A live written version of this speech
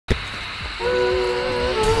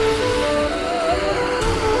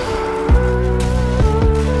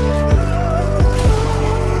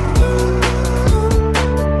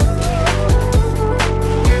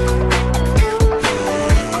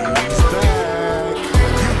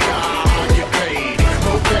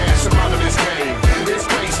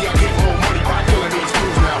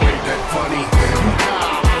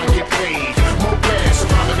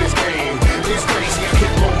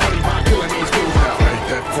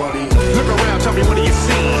funny? Look around, tell me what do you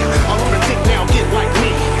see? I'm on the tick now, get like me.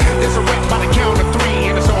 There's a rap by the count of 3,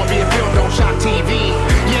 and it's all being filmed on Shot TV.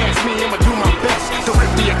 Yeah, it's me, I'ma do my best to rip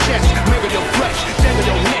to your chest, nigga your flesh, dangle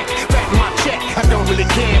your neck, back my check. I don't really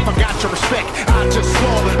care if I got your respect. I just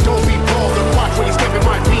slaughter, don't be bothered. Watch where you step, it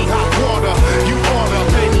might be hot water. You order,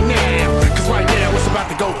 pay me now, cause right now it's about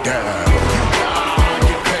to go down.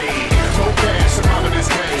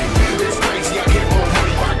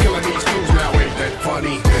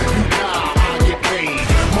 Funny. You die, I get paid.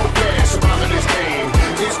 More gas, surviving this game.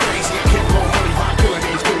 It's crazy, I get more money by killing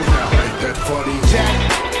these dudes now. Ain't that funny?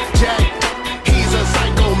 Jack, he's a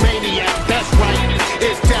psychomaniac. That's right,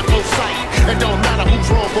 it's devil sight. It don't matter who's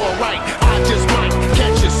wrong or right. I just might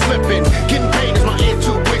catch you slipping. Getting paid is my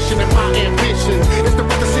intuition and my ambition. It's the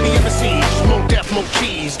rest of the city of the siege. More death, more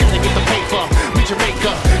cheese. Gotta get the paper, meet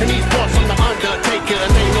Jamaica. And these parts from the Undertaker.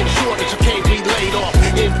 And ain't no shortage, you can't be laid off.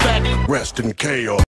 In fact, rest in chaos.